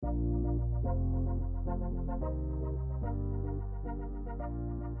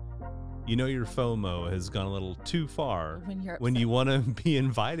You know your FOMO has gone a little too far When you're when you upset. want to be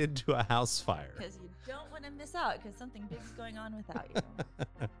invited to a house fire. Because you don't want to miss out because something big's going on without you.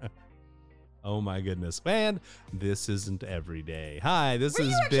 Oh my goodness, man. This isn't every day. Hi, this Were you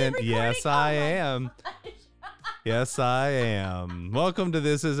has actually been recording? Yes, Oh I my am. gosh. Yes, I am. Welcome to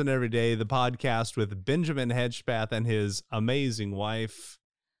This Isn't Every Day, the podcast with Benjamin Hedgepath and his amazing wife.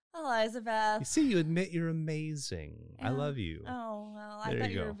 Elizabeth. You see, you admit you're amazing. I love you. Oh, well, I There thought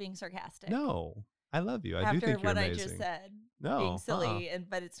you you go. were being sarcastic. No, I love you. I do After think you're what amazing. I just said. No, Being silly,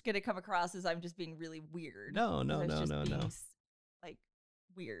 but it's going to come across as I'm just being really weird. No, 'Cause I was just being, no. like,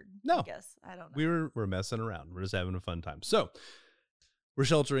 weird. No. I guess. I don't know. We're messing around. We're just having a fun time. So we're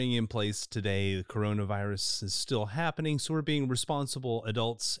sheltering in place today. The coronavirus is still happening, so we're being responsible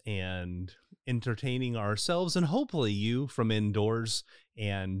adults and entertaining ourselves and hopefully you from indoors,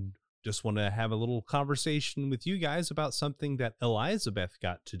 and just want to have a little conversation with you guys about something that Elizabeth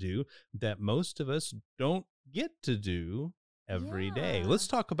got to do that most of us don't get to do every day. Yeah. Let's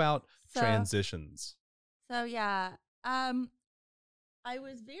talk about So- transitions. So, yeah. I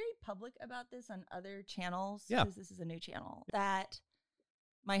was very public about this on other channels. Yeah. Because this is a new channel. That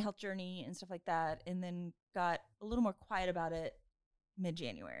my health journey and stuff like that. And then got a little more quiet about it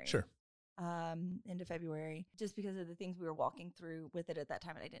mid-January. Sure. Into February, just because of the things we were walking through with it at that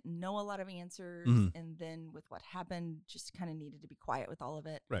time. And I didn't know a lot of answers. Mhm. And then with what happened, just kind of needed to be quiet with all of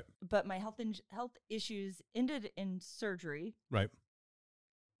it. Right. But my health issues ended in surgery Right.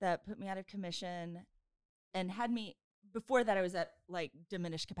 that put me out of commission and had me, before that I was at like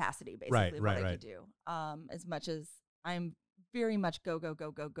diminished capacity, basically what I could do. As much as I'm very much go.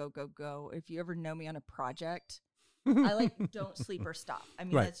 If you ever know me on a project, I like don't sleep or stop. I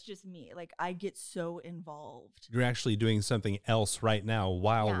mean, Right. that's just me. Like I get so involved. You're actually doing something else right now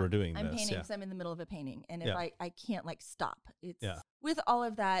while Yeah, we're doing I'm this. painting Yeah. because I'm in the middle of a painting. And if Yeah. I can't like stop, it's Yeah. with all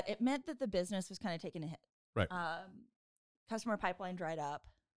of that, it meant that the business was kind of taking a hit. Right. Customer pipeline dried up.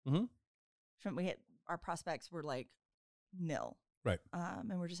 Mhm. Our prospects were like nil. Right.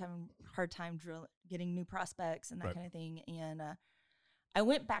 And we're just having a hard time getting new prospects and that Right. kind of thing. And I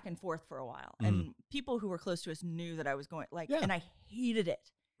went back and forth for a while, and people who were close to us knew that I was going Yeah. and I hated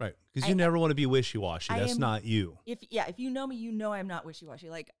it. Right. Because you never want to be wishy-washy. I That's am- not you. If you know me, you know I'm not wishy-washy.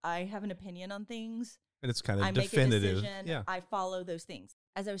 Like I have an opinion on things. And it's kind of I definitive. make a decision. Yeah. I follow those things.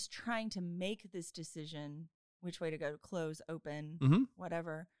 As I was trying to make this decision, which way to go, close, open, Mhm.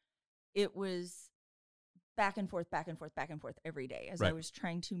 whatever, it was back and forth every day as I Right. was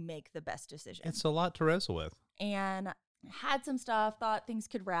trying to make the best decision. It's a lot to wrestle with. And had some stuff, thought things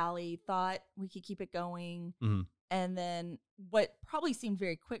could rally, thought we could keep it going. Mhm. And then what probably seemed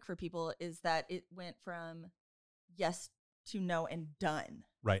very quick for people is that it went from yes to no and done,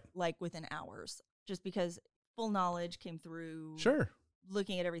 Right. like within hours, just because full knowledge came through. Sure.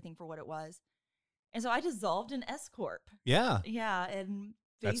 Looking at everything for what it was. And so I dissolved an S Corp. Yeah. Yeah. And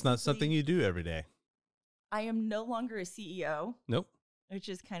That's not something basically, you do every day. I am no longer a CEO, Nope. which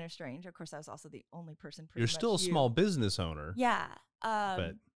is kind of strange. Of course, I was also the only person. You're still a small business owner. Yeah.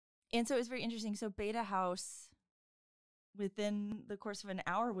 But And so it was very interesting. So Beta House, within the course of an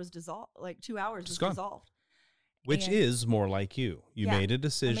hour, was dissolved. Like 2 hours It's was gone. dissolved. which and- is more like you. You Yeah. made a I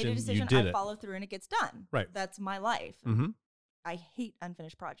decision. made a decision. You did I it. follow through, and it gets done. Right. That's my life. Mm-hmm. I hate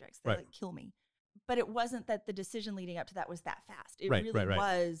unfinished projects. They Right. like kill me. But it wasn't that the decision leading up to that was that fast. It Right, really right.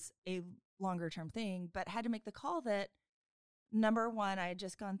 was a longer term thing, but had to make the call that number one, I had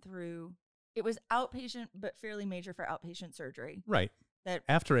just gone through, it was outpatient, but fairly major for outpatient surgery. Right. That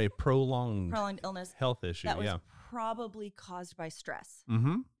After a prolonged illness health issue. that was Yeah. probably caused by stress.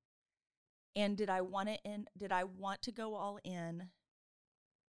 Mm-hmm. And did I want to go all in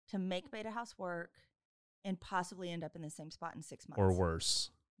to make Beta House work and possibly end up in the same spot in 6 months? Or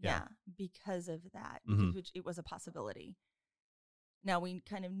worse. Yeah, because of that, Mhm. which it was a possibility. Now we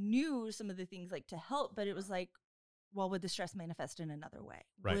kind of knew some of the things like to help, but it was like, well, would the stress manifest in another way?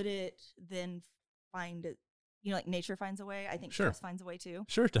 Right. Would it then find it, like nature finds a way? I think Sure. stress finds a way too.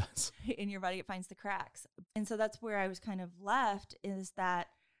 Sure it does. In your body, it finds the cracks. And so that's where I was kind of left, is that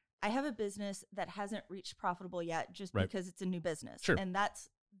I have a business that hasn't reached profitable yet just Right. because it's a new business. Sure. And that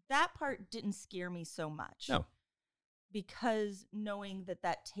part didn't scare me so much. No. Because knowing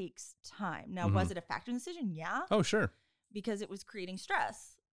that takes time. Now, Mhm. was it a factor in the decision? Yeah. Oh, sure. Because it was creating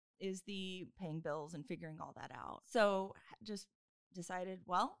stress, is the paying bills and figuring all that out. So just decided,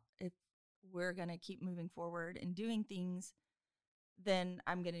 well, if we're going to keep moving forward and doing things, then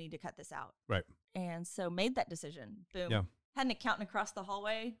I'm going to need to cut this out. Right. And so made that decision. Boom. Yeah. Had an accountant across the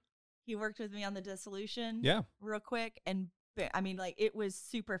hallway. He worked with me on the dissolution Yeah. real quick, and I mean, like it was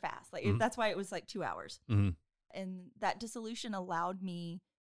super fast. Like that's why it was like 2 hours. And that dissolution allowed me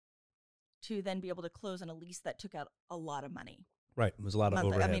to then be able to close on a lease that took out a lot of money. Right. It was a lot of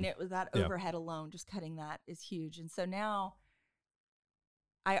overhead. I mean, it was that overhead alone, just cutting that is huge. And so now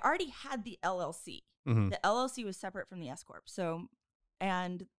I already had the LLC. The LLC was separate from the S Corp. So,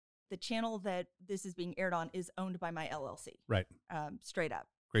 and the channel that this is being aired on is owned by my LLC. Right. Straight up.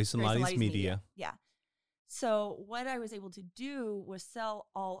 Grace and Lottie's Media. Yeah. So what I was able to do was sell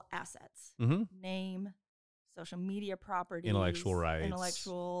all assets, name, social media properties, intellectual rights,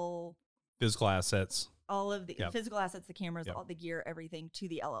 physical assets, all of the physical assets, the cameras, all the gear, everything to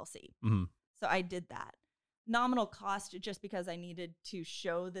the LLC. So I did that. Nominal cost just because I needed to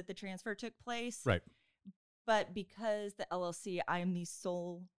show that the transfer took place. Right. But because the LLC, I am the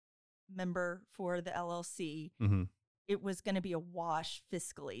sole member for the LLC, it was going to be a wash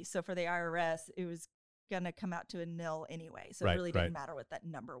fiscally. So for the IRS, it was going to come out to a nil anyway. So it really didn't matter what that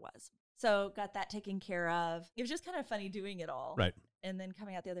number was. So got that taken care of. It was just kind of funny doing it all. Right. And then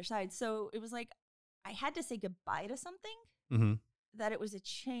coming out the other side. So it was like I had to say goodbye to something, that it was a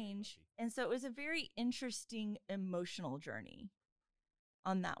change. And so it was a very interesting emotional journey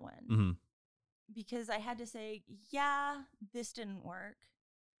on that one. Because I had to say, yeah, this didn't work.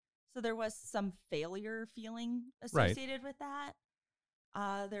 So there was some failure feeling associated with that.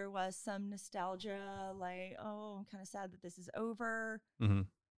 There was some nostalgia, like, oh, I'm kind of sad that this is over.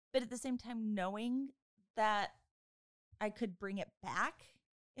 But at the same time, knowing that I could bring it back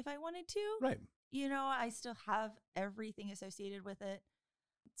if I wanted to. Right. You know, I still have everything associated with it.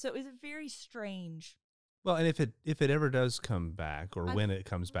 So it was a very strange. Well, and if it ever does come back, or when it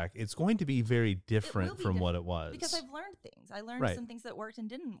comes back, it's going to be very different from what it was. Because I've learned things. I learned some things that worked and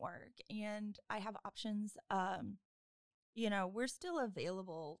didn't work. And I have options. You know, we're still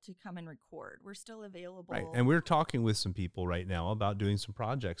available to come and record. We're still available. Right. And we're talking with some people right now about doing some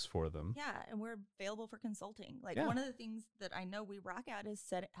projects for them. Yeah. And we're available for consulting. Like one of the things that I know we rock at is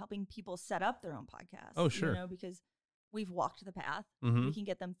helping people set up their own podcast. Oh, sure. You know, because we've walked the path. We can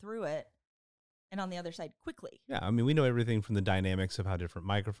get them through it. And on the other side quickly. Yeah, I mean, we know everything from the dynamics of how different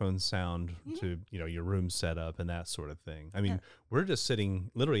microphones sound to, you know, your room setup and that sort of thing. I mean, we're just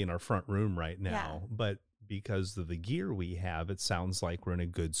sitting literally in our front room right now, but because of the gear we have, it sounds like we're in a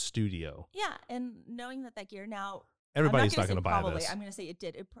good studio. Yeah, and knowing that gear now, everybody's not going to buy this. I'm going to say it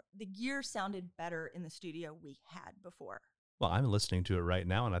did. The gear sounded better in the studio we had before. Well, I'm listening to it right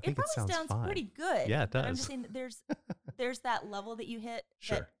now, and I think it sounds fine. Pretty good. Yeah, it does. But I'm just saying there's that level that you hit.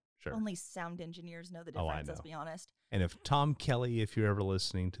 Sure. Only sound engineers know the difference, let's be honest. And if Tom Kelly, if you're ever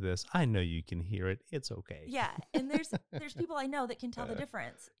listening to this, I know you can hear it. It's okay. Yeah. And there's people I know that can tell the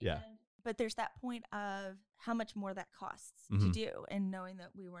difference. Yeah. But there's that point of how much more that costs to do, and knowing that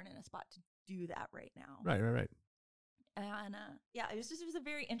we weren't in a spot to do that right now. Right. And it was a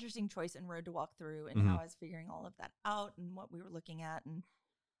very interesting choice and road to walk through, and how I was figuring all of that out and what we were looking at. And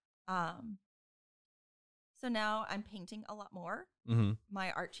so now I'm painting a lot more.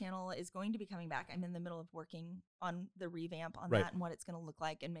 My art channel is going to be coming back. I'm in the middle of working on the revamp on that and what it's going to look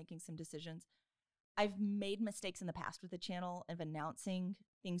like and making some decisions. I've made mistakes in the past with the channel of announcing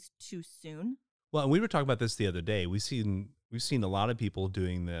things too soon. Well, and we were talking about this the other day. We've seen a lot of people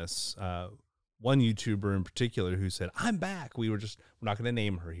doing this. One YouTuber in particular who said, "I'm back." We're not going to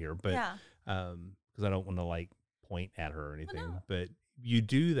name her here, but because I don't want to like point at her or anything. Well, no. But you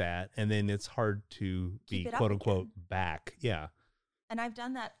do that, and then it's hard to be quote unquote back. Yeah. And I've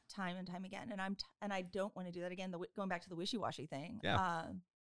done that time and time again, and I don't want to do that again. Going back to the wishy-washy thing. Yeah.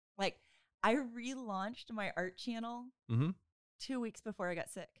 Like I relaunched my art channel 2 weeks before I got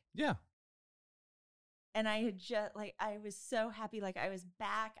sick. Yeah. And I had I was so happy. Like I was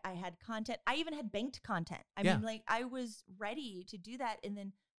back. I had content. I even had banked content. I mean, like I was ready to do that. And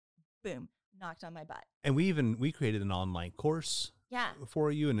then boom, knocked on my butt. And we created an online course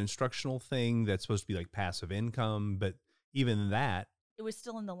for you, an instructional thing that's supposed to be like passive income. But even that, it was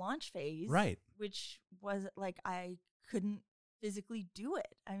still in the launch phase. Right. Which was like, I couldn't physically do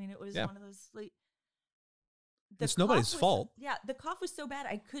it. I mean, it was one of those like, it's nobody's fault. Yeah. The cough was so bad.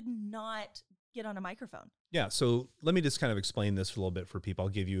 I could not get on a microphone. Yeah. So let me just kind of explain this for a little bit for people. I'll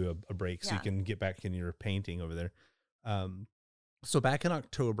give you a break so you can get back in your painting over there. So back in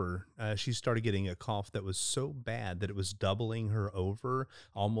October, she started getting a cough that was so bad that it was doubling her over,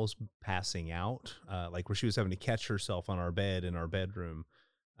 almost passing out, like where she was having to catch herself on our bed in our bedroom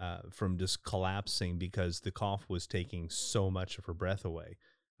from just collapsing because the cough was taking so much of her breath away.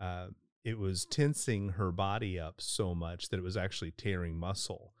 It was tensing her body up so much that it was actually tearing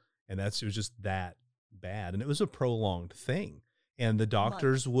muscle. And it was just that bad. And it was a prolonged thing. And the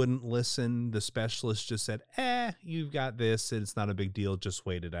doctors wouldn't listen. The specialist just said, you've got this. It's not a big deal. Just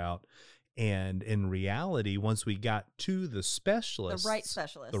wait it out. And in reality, once we got to the specialist,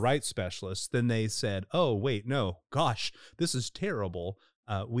 the right specialist, then they said, oh, wait, no, gosh, this is terrible.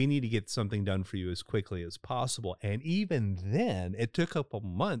 We need to get something done for you as quickly as possible. And even then, it took a couple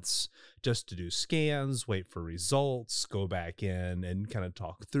months just to do scans, wait for results, go back in and kind of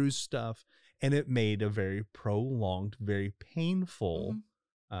talk through stuff. And it made a very prolonged, very painful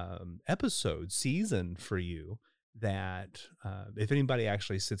season for you that if anybody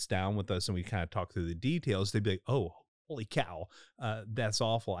actually sits down with us and we kind of talk through the details, they'd be like, oh, holy cow, that's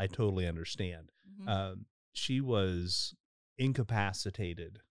awful. I totally understand. She was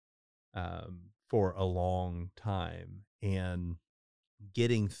incapacitated for a long time, and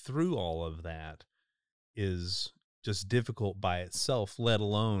getting through all of that is just difficult by itself, let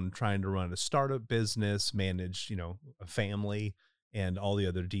alone trying to run a startup business, manage, a family and all the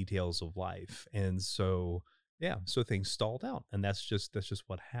other details of life. And so, so things stalled out, and that's just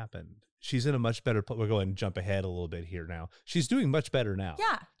what happened. She's in a much better place. We'll go ahead and jump ahead a little bit here now. She's doing much better now.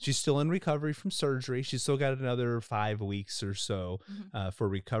 Yeah. She's still in recovery from surgery. She's still got another 5 weeks or so for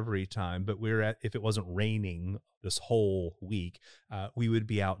recovery time. But if it wasn't raining this whole week, we would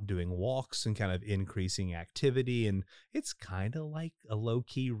be out doing walks and kind of increasing activity. And it's kind of like a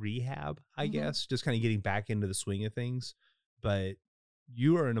low-key rehab, I guess, just kind of getting back into the swing of things. But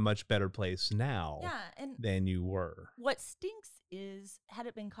you are in a much better place now than you were. What stinks is, had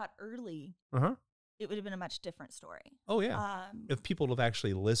it been caught early, it would have been a much different story. Oh, yeah. If people would have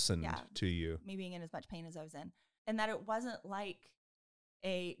actually listened to you. Me being in as much pain as I was in. And that it wasn't like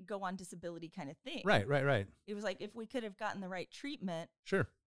a go on disability kind of thing. Right. It was like, if we could have gotten the right treatment. Sure.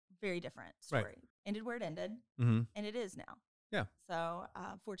 Very different story. Right. Ended where it ended. And it is now. Yeah. So,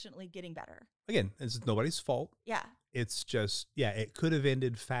 fortunately, getting better. Again, it's nobody's fault. Yeah. It's just, it could have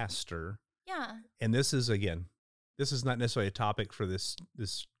ended faster. Yeah. And this is not necessarily a topic for this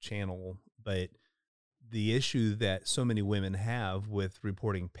channel, but the issue that so many women have with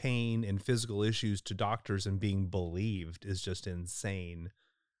reporting pain and physical issues to doctors and being believed is just insane.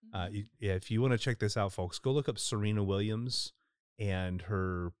 If you want to check this out, folks, go look up Serena Williams and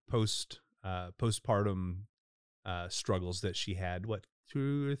her postpartum struggles that she had,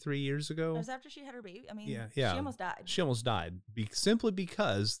 2 or 3 years ago? It was after she had her baby. I mean, yeah. She almost died. She almost died simply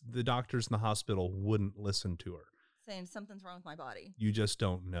because the doctors in the hospital wouldn't listen to her. Saying something's wrong with my body. You just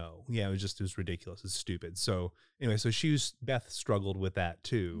don't know. Yeah, it was ridiculous. It's stupid. So anyway, Beth struggled with that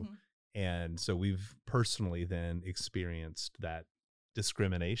too. And so we've personally then experienced that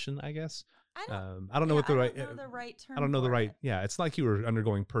discrimination, I guess. I don't know what the right term. I don't know the right. Yeah, it's like you were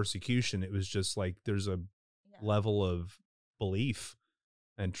undergoing persecution. It was just like there's a level of belief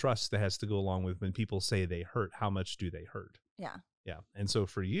and trust that has to go along with when people say they hurt. How much do they hurt? Yeah. And so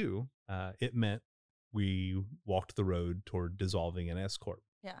for you, it meant we walked the road toward dissolving an S corp.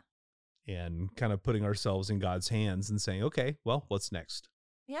 Yeah. And kind of putting ourselves in God's hands and saying, okay, well, what's next?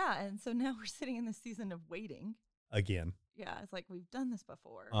 Yeah. And so now we're sitting in the season of waiting. Again. Yeah. It's like we've done this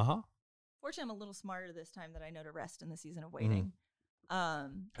before. Fortunately, I'm a little smarter this time that I know to rest in the season of waiting.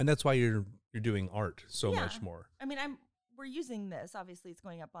 And that's why you're doing art so much more. I mean, we're using this. Obviously, it's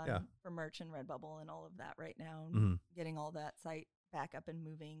going up for merch and Redbubble and all of that right now. Getting all that site back up and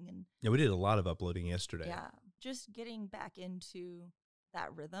moving. And we did a lot of uploading yesterday. Yeah, just getting back into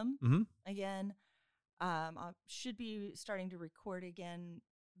that rhythm again. I should be starting to record again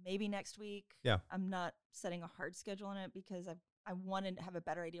maybe next week. Yeah. I'm not setting a hard schedule on it because I want to have a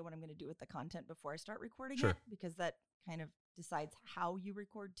better idea what I'm going to do with the content before I start recording it, because that kind of decides how you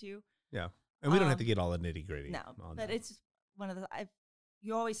record too. Yeah. And we don't have to get all the nitty gritty. No, but it's one of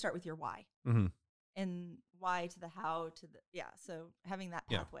you always start with your why. And why to the how to the, so having that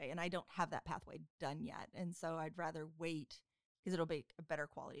pathway, and I don't have that pathway done yet. And so I'd rather wait because it'll be a better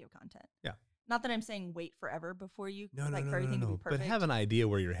quality of content. Yeah. Not that I'm saying wait forever before you for everything to be perfect. But have an idea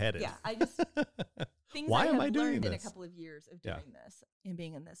where you're headed. Yeah. I just, things why I am have I doing learned this? in a couple of years of doing this and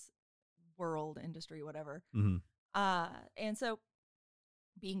being in this world, industry, whatever. And so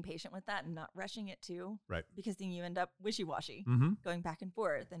being patient with that and not rushing it too. Right. Because then you end up wishy-washy, going back and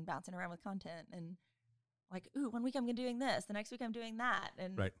forth and bouncing around with content and like, ooh, 1 week I'm doing this, the next week I'm doing that.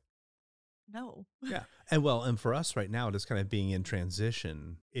 And no. Yeah. And for us right now, just kind of being in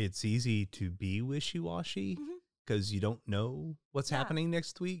transition, it's easy to be wishy-washy because you don't know what's happening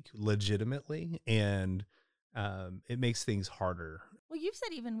next week legitimately. And it makes things harder. Well, you've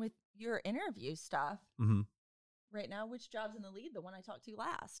said even with your interview stuff right now, which job's in the lead? The one I talked to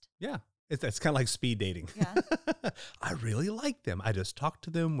last. Yeah. It's kind of like speed dating. Yeah. I really like them. I just talk to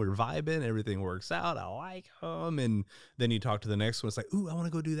them. We're vibing. Everything works out. I like them. And then you talk to the next one. It's like, ooh, I want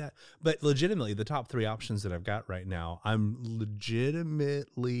to go do that. But legitimately, the top 3 options that I've got right now, I'm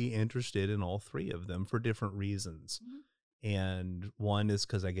legitimately interested in all 3 of them for different reasons. Mm-hmm. And one is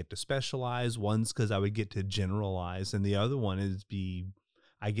because I get to specialize. One's because I would get to generalize. And the other one is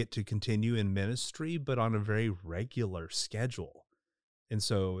I get to continue in ministry, but on a very regular schedule. And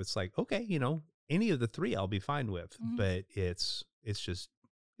so it's like, okay, any of the 3 I'll be fine with, mm-hmm. but it's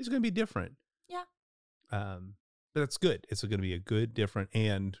going to be different. Yeah. But that's good. It's going to be a good, different,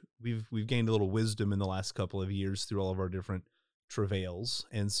 and we've gained a little wisdom in the last couple of years through all of our different travails.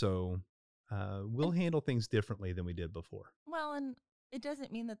 And so we'll handle things differently than we did before. Well, and it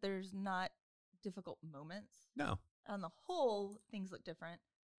doesn't mean that there's not difficult moments. No. On the whole, things look different.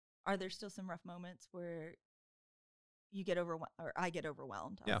 Are there still some rough moments where you get overwhelmed, or I get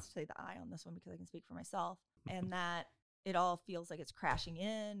overwhelmed? I'll say the I on this one because I can speak for myself, and that it all feels like it's crashing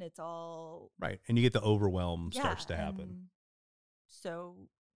in. It's all right, and you get the overwhelm starts to happen. So,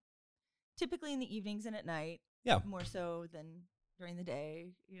 typically in the evenings and at night, more so than during the day.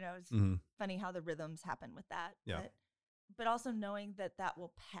 It's mm-hmm. funny how the rhythms happen with that. Yeah, but also knowing that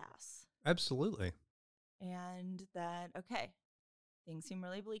will pass. Absolutely, and that things seem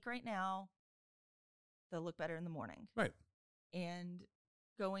really bleak right now. They'll look better in the morning. Right. And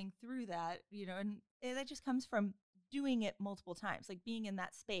going through that, and that just comes from doing it multiple times, like being in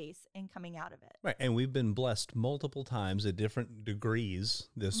that space and coming out of it. Right. And we've been blessed multiple times at different degrees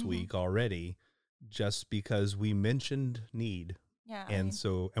this mm-hmm. week already, just because we mentioned need. Yeah. And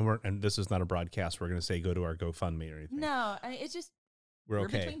and this is not a broadcast. We're going to say, go to our GoFundMe or anything. No, it's just, we're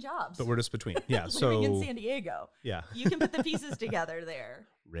okay. Between jobs. But we're just between. Yeah. Living in San Diego. Yeah. You can put the pieces together there.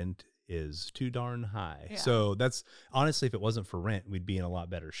 Rent is too darn high. Yeah. So that's honestly, if it wasn't for rent, we'd be in a lot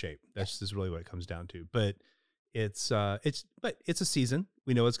better shape. That's just really what it comes down to. But it's a season.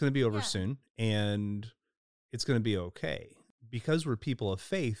 We know it's going to be over soon, and it's going to be okay because we're people of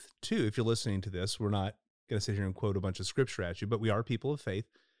faith too. If you're listening to this, we're not going to sit here and quote a bunch of scripture at you, but we are people of faith.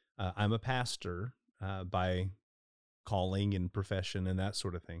 I'm a pastor by calling and profession and that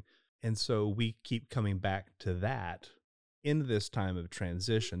sort of thing. And so we keep coming back to that in this time of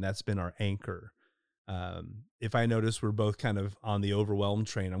transition. That's been our anchor. If I notice we're both kind of on the overwhelmed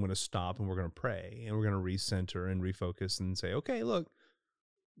train, I'm going to stop and we're going to pray and we're going to recenter and refocus and say, okay, look,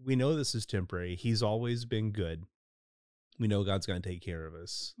 we know this is temporary. He's always been good. We know God's going to take care of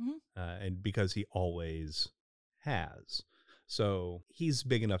us. Mm-hmm. And because he always has. So he's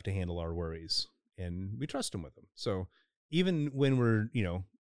big enough to handle our worries, and we trust him with them. So even when we're,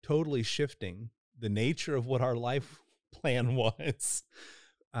 totally shifting the nature of what our life plan was,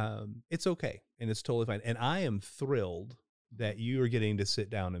 it's okay. And it's totally fine. And I am thrilled that you are getting to sit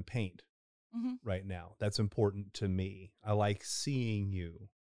down and paint mm-hmm. right now. That's important to me. I like seeing you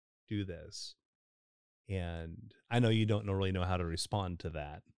do this. And I know you don't really know how to respond to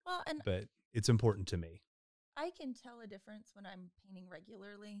that, but it's important to me. I can tell a difference when I'm painting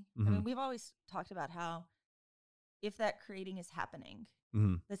regularly. Mm-hmm. I mean, we've always talked about how if that creating is happening,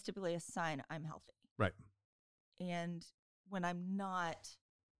 mm-hmm. that's typically a sign I'm healthy. Right. And when I'm not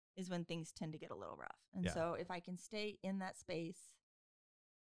is when things tend to get a little rough. And so if I can stay in that space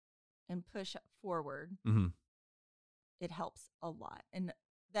and push forward, mm-hmm. it helps a lot. And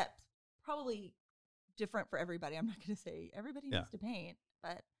that's probably different for everybody. I'm not going to say everybody needs to paint,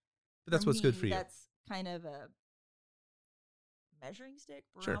 but that's what's good for you. That's kind of a measuring stick,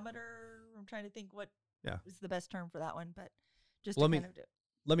 barometer. Sure. I'm trying to think what is the best term for that one, but just to kind of do it.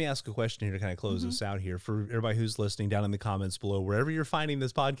 Let me ask a question here to kind of close mm-hmm. this out here for everybody who's listening down in the comments below, wherever you're finding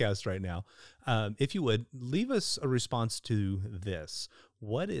this podcast right now. If you would, leave us a response to this.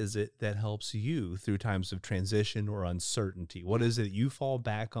 What is it that helps you through times of transition or uncertainty? What is it you fall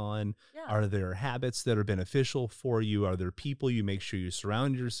back on? Yeah. Are there habits that are beneficial for you? Are there people you make sure you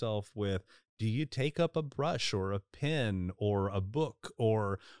surround yourself with? Do you take up a brush or a pen or a book?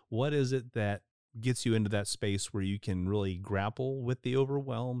 Or what is it that gets you into that space where you can really grapple with the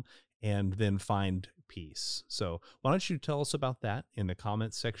overwhelm and then find peace? So why don't you tell us about that in the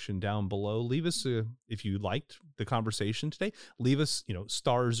comments section down below? Leave us, if you liked the conversation today, leave us,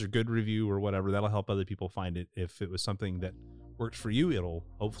 stars or good review or whatever. That'll help other people find it. If it was something that worked for you, it'll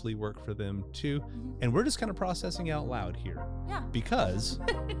hopefully work for them too. Mm-hmm. And we're just kind of processing out loud here. Yeah. Because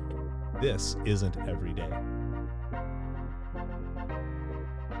this isn't every day.